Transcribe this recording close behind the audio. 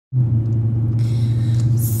So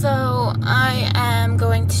I am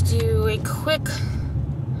going to do a quick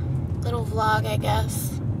little vlog, I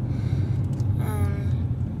guess.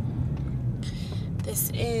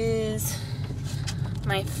 This is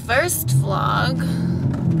my first vlog.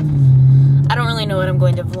 I don't really know what I'm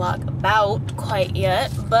going to vlog about quite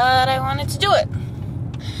yet, but I wanted to do it.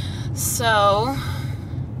 So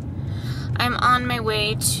I'm on my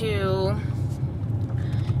way to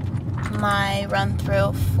my run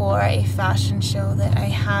through for a fashion show that I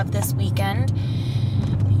have this weekend,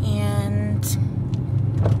 and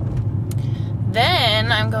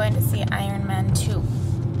then I'm going to see Iron Man 2.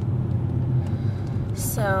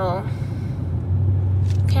 So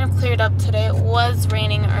kind of cleared up today. It was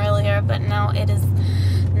raining earlier, but now it is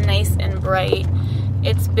nice and bright.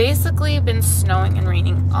 It's basically been snowing and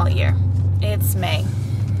raining all year. It's May.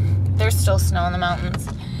 There's still snow in the mountains.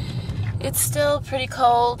 It's still pretty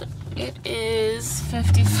cold. It is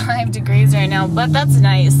 55 degrees right now, but that's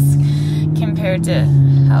nice compared to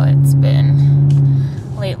how it's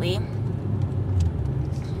been lately.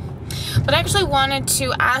 But I actually wanted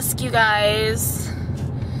to ask you guys,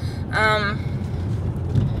 kind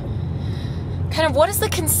of what is the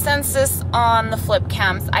consensus on the flip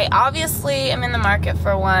cams? I obviously am in the market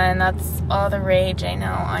for one. That's all the rage, I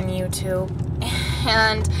know, on YouTube.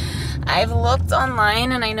 And I've looked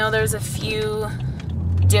online and I know there's a few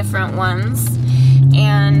different ones,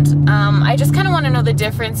 and I just kind of want to know the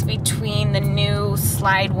difference between the new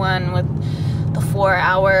slide one with the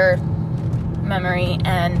 4-hour memory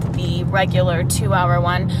and the regular 2-hour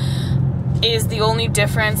one. Is the only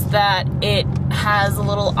difference that it has a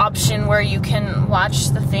little option where you can watch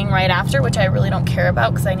the thing right after, which I really don't care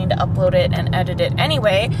about because I need to upload it and edit it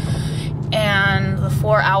anyway, and the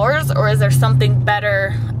 4 hours, or is there something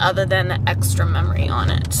better other than the extra memory on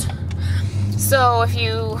it? So if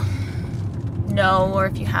you know, or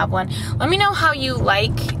if you have one, let me know how you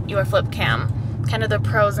like your flip cam, kind of the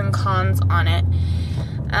pros and cons on it.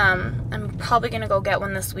 I'm probably gonna go get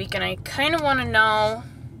one this week, and I kind of want to know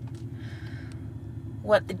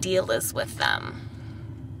what the deal is with them.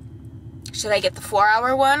 Should I get the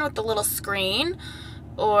 4-hour one with the little screen,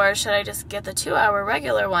 or should I just get the 2-hour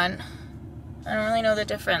regular one? I don't really know the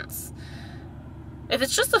difference. If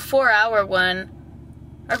it's just the 4-hour one,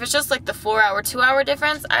 or if it's just like the 4-hour, 2-hour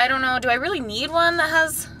difference, I don't know. Do I really need one that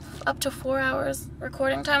has up to 4 hours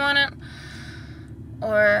recording time on it?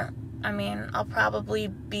 Or, I mean, I'll probably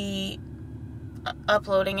be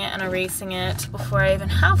uploading it and erasing it before I even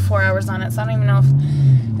have 4 hours on it, so I don't even know if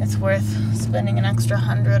it's worth spending an extra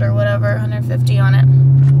 100 or whatever, 150 on it.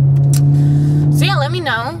 So yeah, let me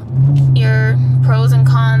know your pros and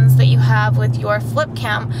cons that you have with your flip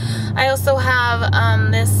cam. I also have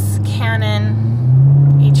this Canon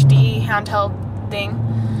HD handheld thing.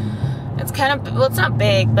 It's kind of, well, it's not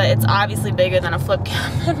big, but it's obviously bigger than a flip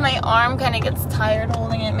cam, and my arm kind of gets tired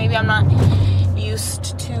holding it. Maybe I'm not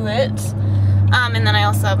used to it. And then I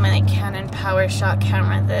also have my Canon PowerShot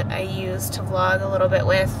camera that I use to vlog a little bit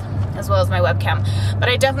with, as well as my webcam. But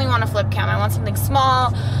I definitely want a flip cam. I want something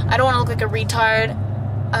small. I don't want to look like a retard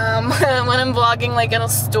when I'm vlogging, like in a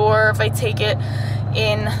store, if I take it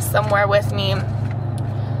in somewhere with me.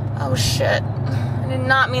 Oh shit. I did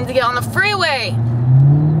not mean to get on the freeway.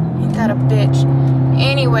 Ain't that a bitch.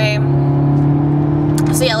 Anyway,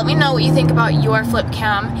 so yeah, let me know what you think about your flip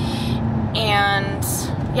cam, and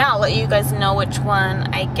yeah, I'll let you guys know which one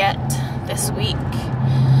I get this week.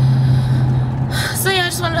 So yeah, I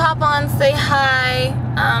just wanted to hop on, say hi,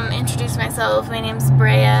 introduce myself. My name's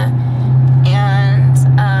Brea, and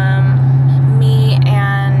me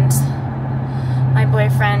and my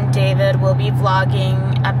boyfriend David will be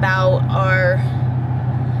vlogging about our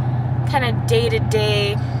kind of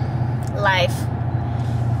day-to-day life,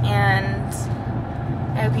 and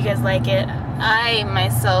I hope you guys like it. I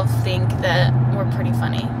myself think that we're pretty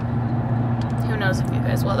funny. Who knows if you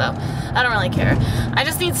guys will, though. I don't really care. I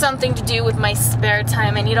just need something to do with my spare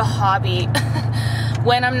time. I need a hobby.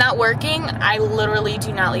 When I'm not working, I literally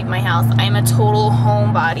do not leave my house. I'm a total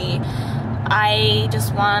homebody. I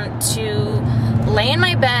just want to lay in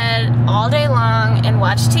my bed all day long and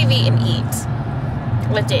watch TV and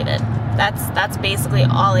eat with David. That's basically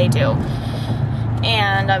all I do.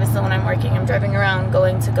 And obviously when I'm working, I'm driving around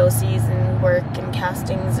going to go-sees and work and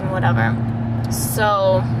castings and whatever.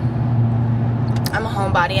 So I'm a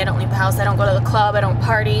homebody. I don't leave the house. I don't go to the club. I don't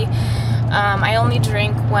party. I only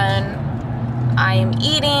drink when I am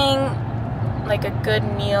eating, like a good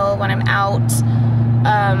meal, when I'm out.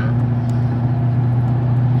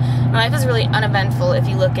 My life is really uneventful if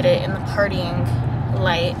you look at it in the partying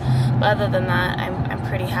light. But other than that, I'm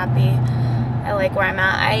pretty happy. I like where I'm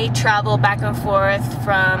at. I travel back and forth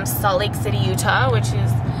from Salt Lake City, Utah, which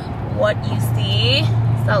is what you see,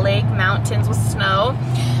 Salt Lake mountains with snow,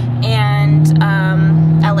 and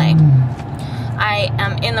LA. I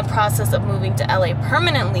am in the process of moving to LA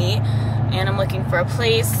permanently, and I'm looking for a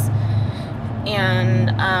place, and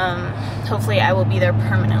hopefully I will be there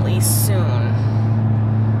permanently soon,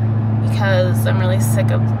 because I'm really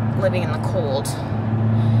sick of living in the cold.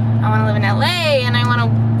 I want to live in LA, and I want to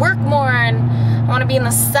work more, and I want to be in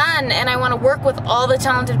the sun, and I want to work with all the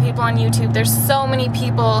talented people on YouTube. There's so many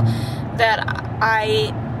people that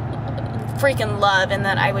I freaking love and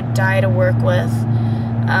that I would die to work with.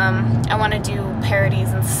 I want to do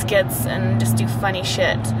parodies and skits and just do funny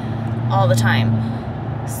shit all the time.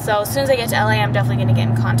 So as soon as I get to LA, I'm definitely going to get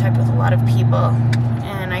in contact with a lot of people,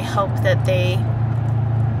 and I hope that they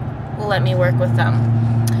will let me work with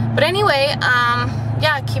them. But anyway,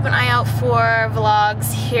 yeah, keep an eye out for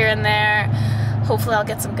vlogs here and there. Hopefully I'll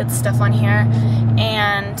get some good stuff on here,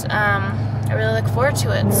 and I really look forward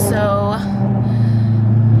to it. So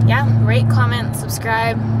yeah, rate, comment,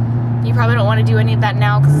 subscribe. You probably don't want to do any of that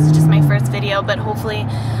now because this is just my first video, but hopefully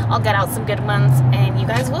I'll get out some good ones and you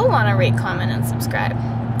guys will want to rate, comment, and subscribe.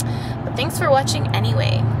 But thanks for watching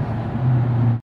anyway.